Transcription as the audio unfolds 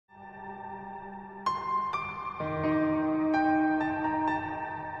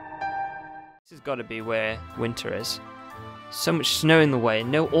This has got to be where winter is. So much snow in the way,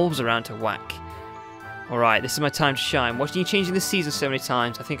 no orbs around to whack. Alright, this is my time to shine. Watching you changing the season so many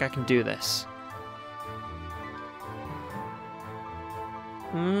times, I think I can do this.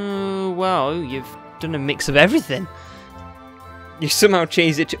 Well, you've done a mix of everything. You've somehow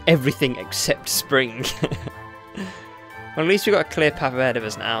changed it to everything except spring. Well, at least we've got a clear path ahead of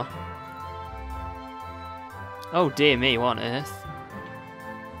us now. Oh dear me, what on earth?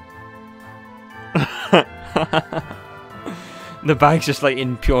 The bag's just like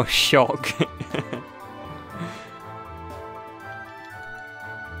in pure shock.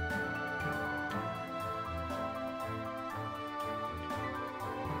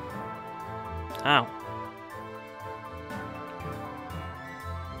 Ow.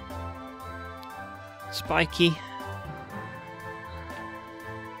 Spiky.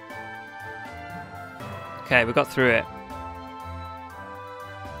 Okay, we got through it.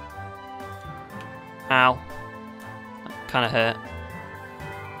 Ow. That kind of hurt.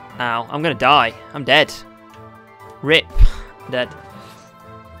 Ow. I'm gonna die. I'm dead. Rip. I'm dead.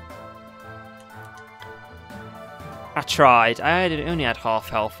 I tried. I only had half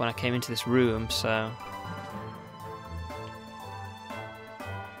health when I came into this room, so...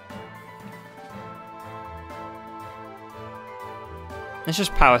 Let's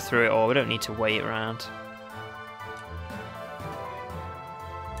just power through it all. We don't need to wait around.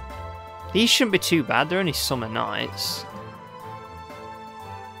 These shouldn't be too bad. They're only summer nights.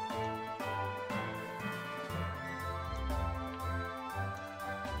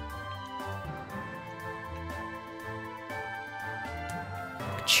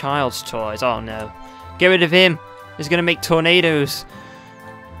 Child's toys. Oh no. Get rid of him. He's going to make tornadoes.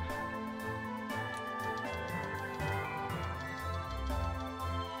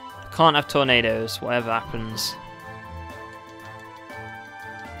 Can't have tornadoes, whatever happens.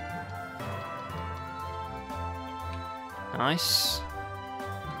 Nice.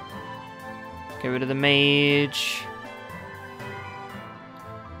 Get rid of the mage.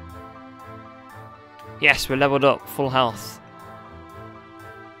 Yes, we're leveled up, full health.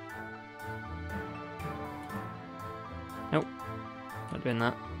 Nope, not doing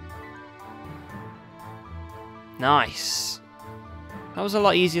that. Nice. That was a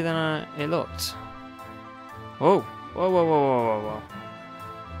lot easier than it looked. Whoa. Whoa, whoa, whoa, whoa, whoa, whoa.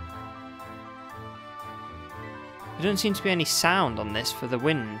 There doesn't seem to be any sound on this for the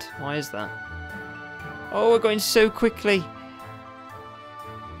wind. Why is that? Oh, we're going so quickly.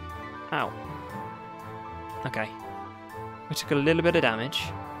 Ow. Okay. We took a little bit of damage.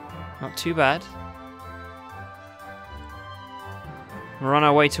 Not too bad. We're on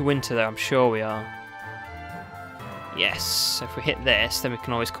our way to winter though, I'm sure we are. Yes, so if we hit this, then we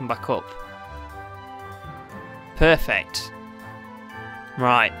can always come back up. Perfect.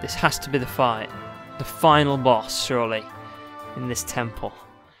 Right, this has to be the fight. The final boss, surely, in this temple.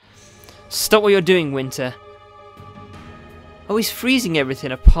 Stop what you're doing, Winter. Oh, he's freezing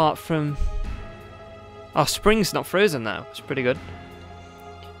everything apart from... Oh, Spring's not frozen though. It's pretty good.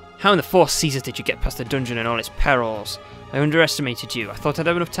 How in the Four Seasons did you get past the dungeon and all its perils? I underestimated you. I thought I'd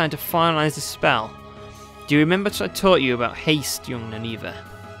have enough time to finalize the spell. Do you remember what I taught you about haste, young Naniva?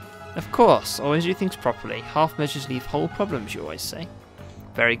 Of course, always do things properly. Half measures leave whole problems, you always say.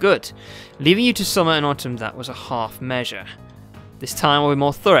 Very good. Leaving you to summer and autumn, that was a half measure. This time I'll be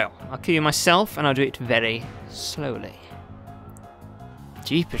more thorough. I'll kill you myself, and I'll do it very slowly.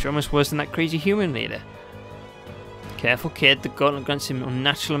 Jeepers, you're almost worse than that crazy human leader. Careful, kid. The gauntlet grants him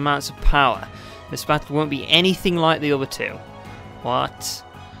unnatural amounts of power. This battle won't be anything like the other two. What?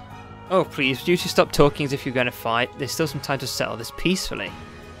 Oh, please, would you two stop talking as if you're going to fight? There's still some time to settle this peacefully.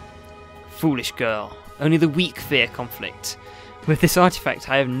 Foolish girl. Only the weak fear conflict. With this artifact,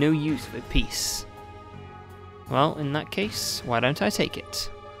 I have no use for peace. Well, in that case, why don't I take it?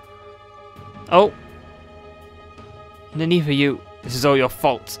 Oh! Naniva, you... This is all your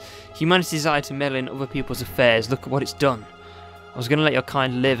fault. Humanity's desire to meddle in other people's affairs. Look at what it's done. I was going to let your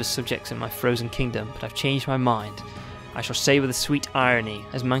kind live as subjects in my frozen kingdom, but I've changed my mind. I shall say with a sweet irony,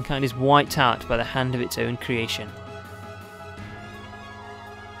 as mankind is wiped out by the hand of its own creation.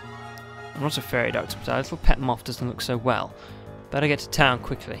 I'm not a fairy doctor, but our little pet moth doesn't look so well. Better get to town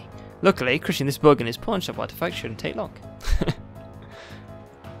quickly. Luckily, crushing this bug in his pawn shop artifact shouldn't take long.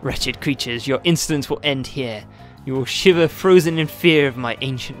 Wretched creatures, your insolence will end here. You will shiver frozen in fear of my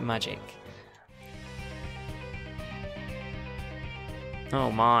ancient magic.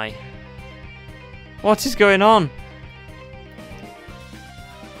 Oh my. What is going on?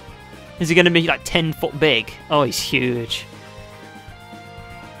 Is he going to be like 10 foot big? Oh, he's huge.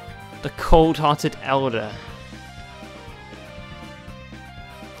 The cold-hearted elder.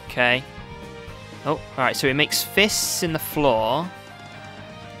 Okay. Oh, alright, so he makes fists in the floor.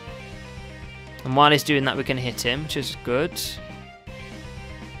 And while he's doing that, we can hit him, which is good.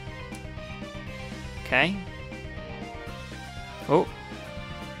 Okay. Oh.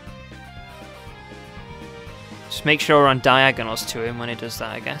 Just make sure we're on diagonals to him when he does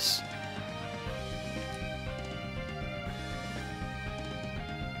that, I guess.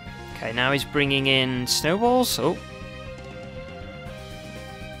 Okay, now he's bringing in snowballs. Oh.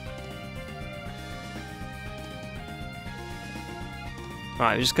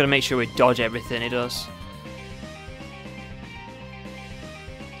 Right, we're just going to make sure we dodge everything he does.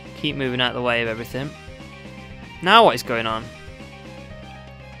 Keep moving out of the way of everything. Now what is going on?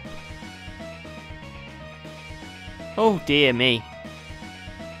 Oh dear me.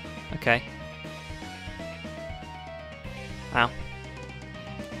 Okay. Ow.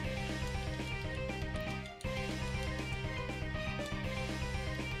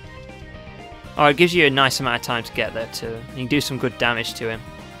 Oh, it gives you a nice amount of time to get there too. You can do some good damage to him.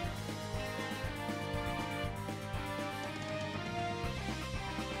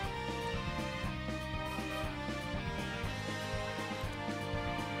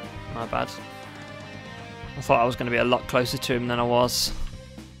 My bad. I thought I was going to be a lot closer to him than I was.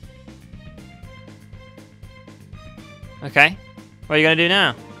 Okay. What are you going to do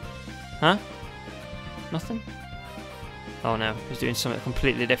now? Huh? Nothing? Oh no, he's doing something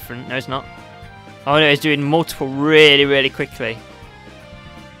completely different. No, he's not. Oh no, he's doing multiple really, really quickly.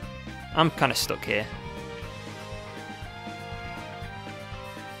 I'm kind of stuck here.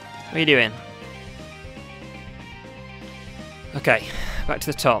 What are you doing? Okay, back to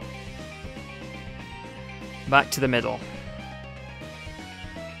the top. Back to the middle.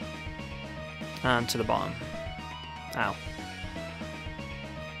 And to the bottom. Ow.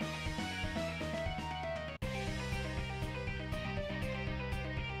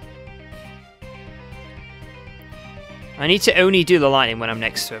 I need to only do the lightning when I'm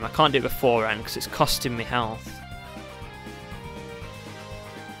next to him. I can't do it beforehand because it's costing me health.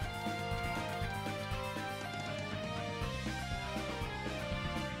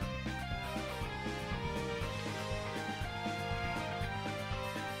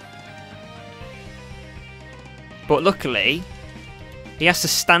 But luckily, he has to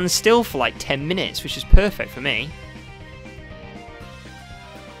stand still for like 10 minutes, which is perfect for me.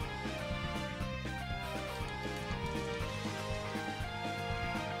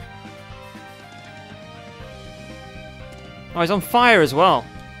 Oh, he's on fire as well.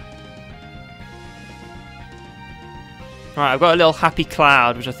 Right, I've got a little happy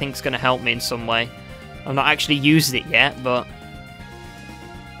cloud, which I think is going to help me in some way. I've not actually used it yet, but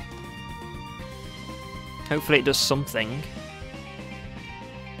hopefully it does something.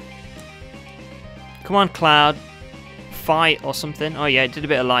 Come on, cloud. Fight or something. Oh yeah, it did a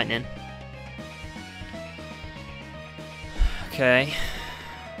bit of lightning. Okay.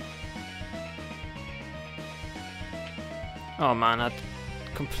 Oh man, I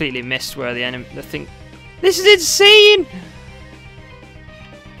completely missed where the thing. This is insane!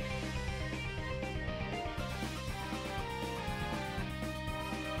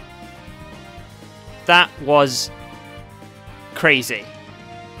 That was crazy.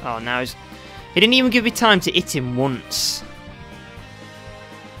 Oh, now he's. He didn't even give me time to hit him once.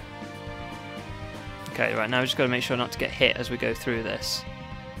 Okay, right, now we just got to make sure not to get hit as we go through this.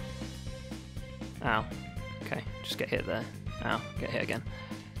 Ow. Okay, just get hit there. Ow, get hit again.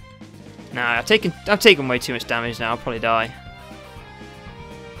 Nah, I've taken way too much damage now. I'll probably die.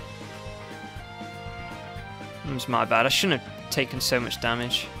 It's my bad. I shouldn't have taken so much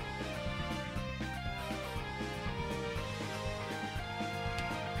damage.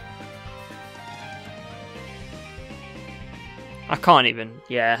 I can't even.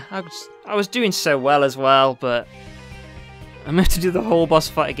 Yeah, I was doing so well as well, but I'm going to have to do the whole boss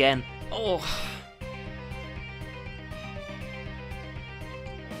fight again. Oh.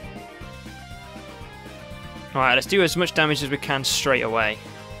 Alright, let's do as much damage as we can straight away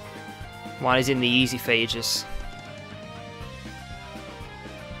while he's in the easy phases.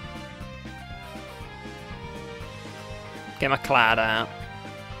 Get my cloud out.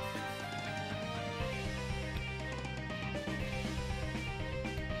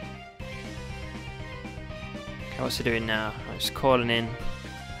 Okay, what's he doing now? I'm just calling in.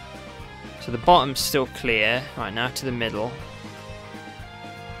 So the bottom's still clear. Right, now to the middle.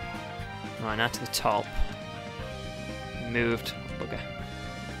 Right, now to the top. Moved. Bugger.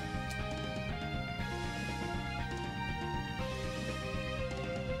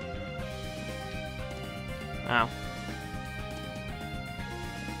 Ow.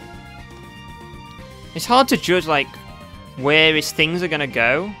 It's hard to judge, like, where his things are gonna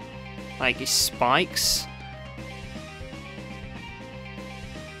go, like his spikes.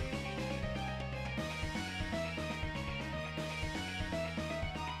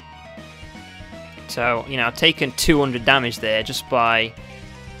 So, you know, I've taken 200 damage there just by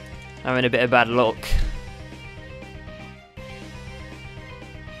having a bit of bad luck.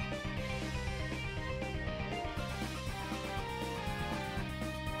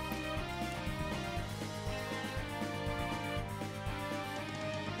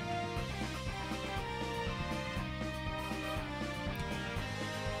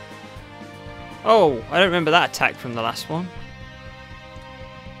 Oh, I don't remember that attack from the last one.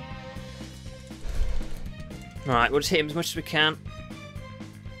 Right, we'll just hit him as much as we can.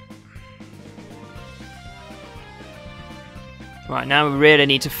 Right, now we really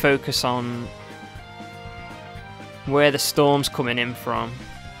need to focus on where the storm's coming in from.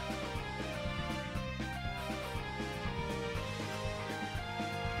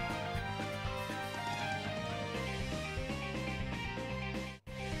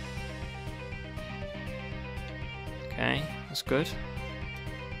 Okay, that's good.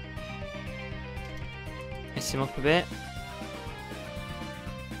 Mess him up a bit.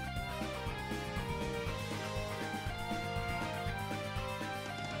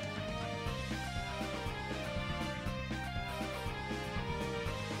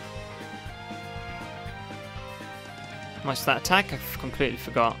 What's that attack? I've completely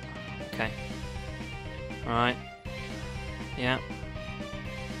forgot. Okay. Alright. Yeah.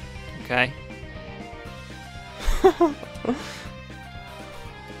 Okay.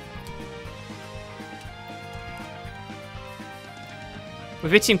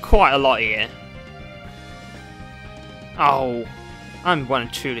 We've hit him quite a lot here. Oh, I'm well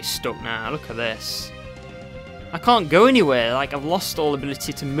and truly stuck now. Look at this. I can't go anywhere. Like, I've lost all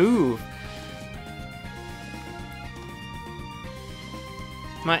ability to move.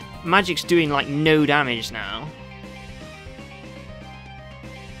 My magic's doing like no damage now.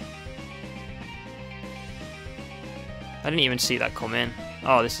 I didn't even see that come in.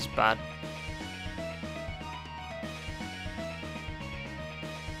 Oh, this is bad.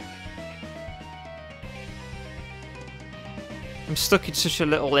 I'm stuck in such a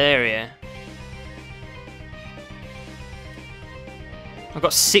little area. I've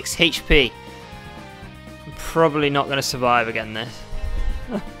got 6 HP. I'm probably not going to survive again this.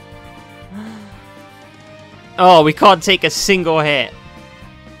 Oh, we can't take a single hit.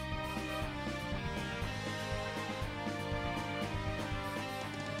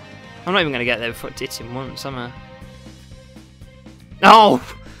 I'm not even going to get there before it hits him once, am I? No!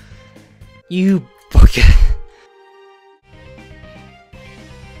 You bugger.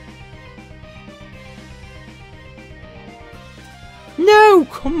 No!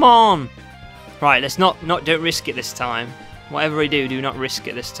 Come on! Right, let's don't risk it this time. Whatever I do, do not risk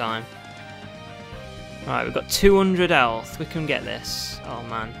it this time. Right, we've got 200 health. We can get this. Oh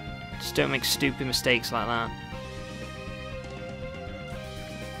man. Just don't make stupid mistakes like that.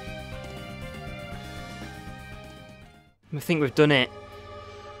 I think we've done it.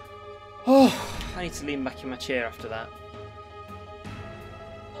 Oh, I need to lean back in my chair after that.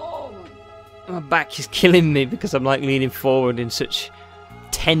 Oh, my back is killing me because I'm like leaning forward in such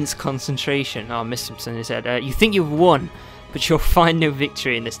tense concentration. Oh, I missed something. He said, you think you've won, but you'll find no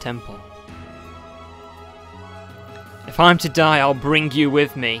victory in this temple. If I'm to die, I'll bring you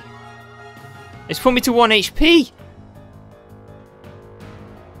with me. It's put me to 1 HP.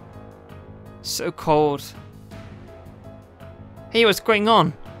 So cold. Hey, what's going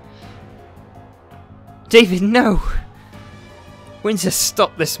on? David, no! Winter,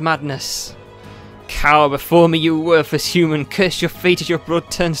 stop this madness. Cower before me, you worthless human. Curse your fate as your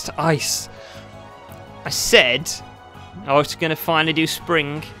blood turns to ice. I said I was going to finally do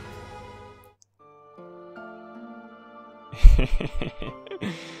spring.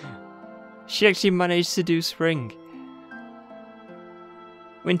 She actually managed to do spring.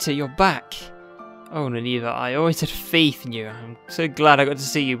 Winter, you're back. Oh, Naniva, I always had faith in you. I'm so glad I got to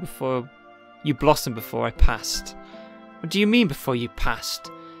see you before you blossomed before I passed. What do you mean before you passed?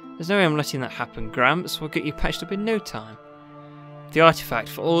 There's no way I'm letting that happen, Gramps. We'll get you patched up in no time. The artifact,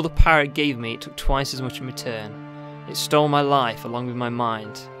 for all the power it gave me, it took twice as much in return. It stole my life along with my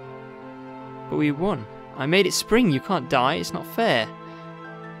mind. But we won. I made it spring. You can't die. It's not fair.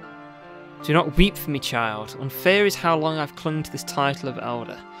 Do not weep for me, child. Unfair is how long I've clung to this title of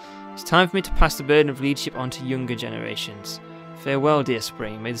elder. It's time for me to pass the burden of leadership on to younger generations. Farewell, dear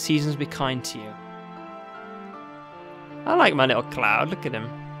spring. May the seasons be kind to you. I like my little cloud. Look at him.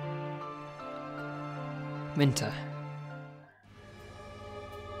 Winter.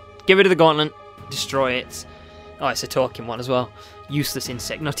 Get rid of the gauntlet. Destroy it. Oh, it's a talking one as well. Useless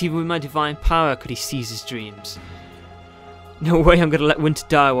insect. Not even with my divine power could he seize his dreams. No way I'm going to let Winter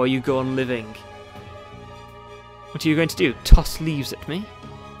die while you go on living. What are you going to do? Toss leaves at me?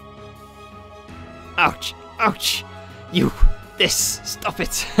 Ouch! Ouch! You! This! Stop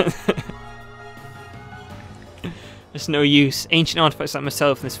it! There's no use. Ancient artifacts like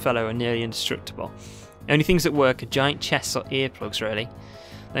myself and this fellow are nearly indestructible. The only things that work are giant chests or earplugs, really.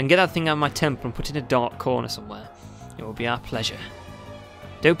 Then get that thing out of my temple and put it in a dark corner somewhere. It will be our pleasure.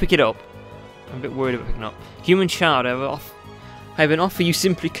 Don't pick it up. I'm a bit worried about picking it up. Human child, I have an offer you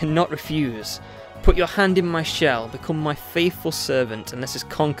simply cannot refuse. Put your hand in my shell, become my faithful servant, and let us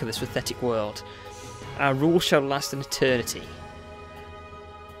conquer this pathetic world. Our rule shall last an eternity.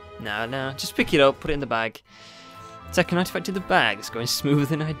 No, just pick it up, put it in the bag. Second artifact in the bag. It's going smoother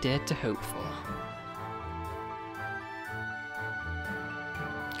than I dared to hope for.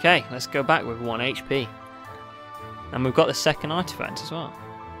 Okay, let's go back with 1 HP. And we've got the second artifact as well.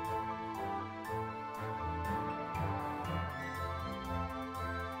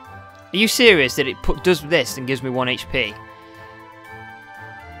 Are you serious that it does this and gives me 1 HP?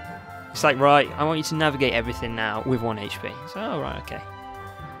 It's like, right, I want you to navigate everything now with 1 HP. So, oh, right, okay.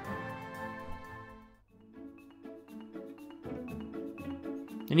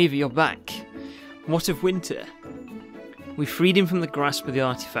 Geneva, you're back. What of Winter? We freed him from the grasp of the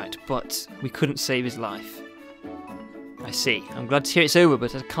artifact, but we couldn't save his life. I see. I'm glad to hear it's over,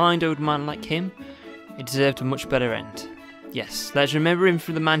 but a kind old man like him, he deserved a much better end. Yes, let's remember him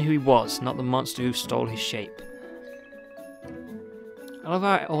for the man who he was, not the monster who stole his shape. I love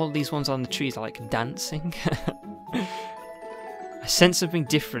how all these ones on the trees are like dancing. I sense something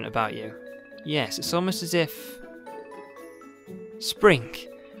different about you. Yes, it's almost as if... Spring!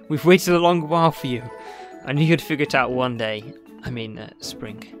 We've waited a long while for you. I knew you'd figure it out one day. I mean,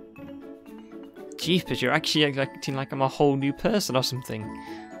 spring. Jeepers, you're actually acting like I'm a whole new person or something.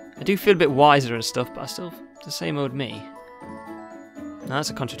 I do feel a bit wiser and stuff, but I still the same old me. Now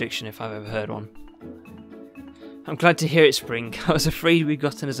that's a contradiction if I've ever heard one. I'm glad to hear it, Spring. I was afraid we'd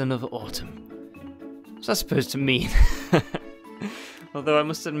gotten us another autumn. What's that supposed to mean? Although I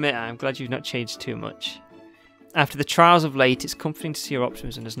must admit, I'm glad you've not changed too much. After the trials of late, it's comforting to see your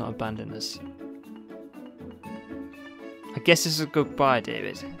optimism has not abandoned us. I guess this is a goodbye,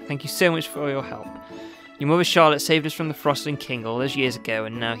 David. Thank you so much for your help. Your mother Charlotte saved us from the Frosting King all those years ago,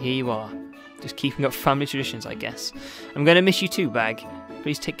 and now here you are. Just keeping up family traditions, I guess. I'm going to miss you too, Bag.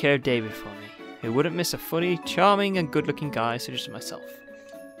 Please take care of David for me. Who wouldn't miss a funny, charming, and good-looking guy such as myself?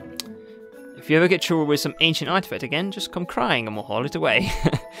 If you ever get trouble with some ancient artifact again, just come crying and we'll haul it away.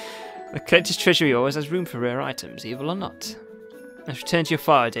 The collector's treasury always has room for rare items, evil or not. Let's return to your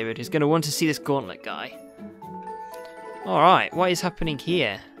father, David. He's going to want to see this gauntlet guy. Alright, what is happening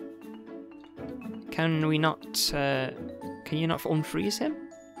here? Can we not, can you not unfreeze him?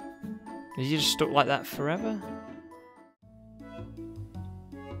 Is he just stuck like that forever?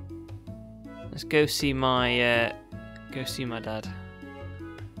 Let's go see my dad.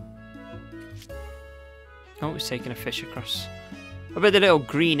 Oh, he's taking a fish across. I bet the little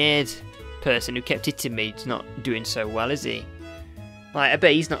green-haired person who kept hitting me is not doing so well, is he? Like, I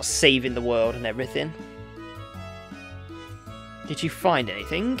bet he's not saving the world and everything. Did you find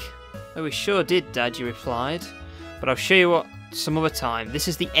anything? Oh, we sure did, Dad, you replied. But I'll show you what some other time. This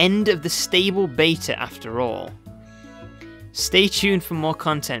is the end of the stable beta after all. Stay tuned for more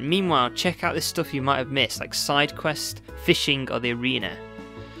content. Meanwhile, check out this stuff you might have missed, like side quest, fishing, or the arena.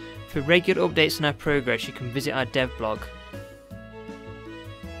 For regular updates on our progress, you can visit our dev blog.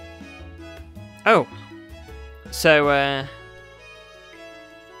 Oh, so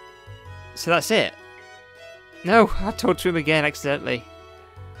that's it. No, I talked to him again accidentally.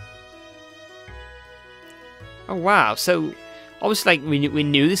 Oh wow, so obviously like we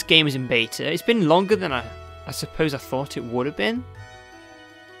knew this game was in beta. It's been longer than I suppose I thought it would have been.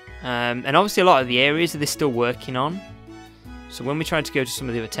 And obviously a lot of the areas that they're still working on. So when we try to go to some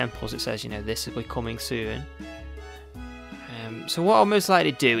of the other temples, it says, you know, this will be coming soon. So what I'll most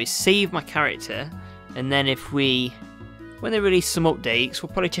likely do is save my character, and then when they release some updates,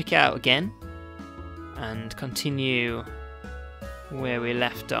 we'll probably check it out again and continue where we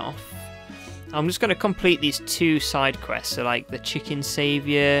left off. I'm just going to complete these 2 side quests, so like the chicken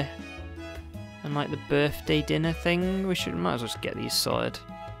saviour and like the birthday dinner thing. Might as well just get these sorted.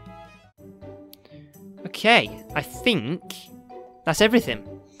 Okay, I think that's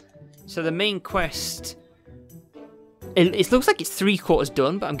everything. So the main quest, it looks like it's 3/4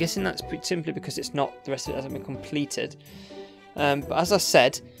 done, but I'm guessing that's simply because it's not, the rest of it hasn't been completed. But as I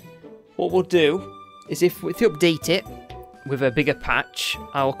said, what we'll do is if we update it, with a bigger patch,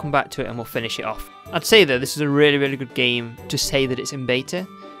 I will come back to it and we'll finish it off. I'd say though, this is a really, really good game to say that it's in beta.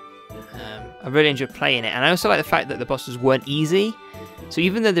 I really enjoyed playing it, and I also like the fact that the bosses weren't easy. So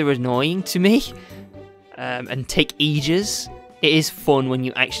even though they were annoying to me and take ages, it is fun when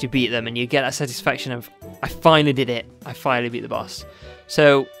you actually beat them and you get that satisfaction of, I finally did it, I finally beat the boss.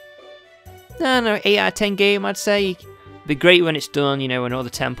 So, I don't know, 8 out of 10 game I'd say. It'd be great when it's done, you know, when all the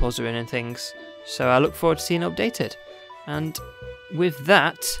temples are in and things. So I look forward to seeing it updated. And with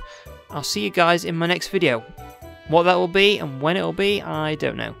that, I'll see you guys in my next video. What that will be and when it will be, I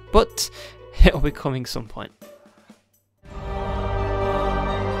don't know. But it will be coming some point.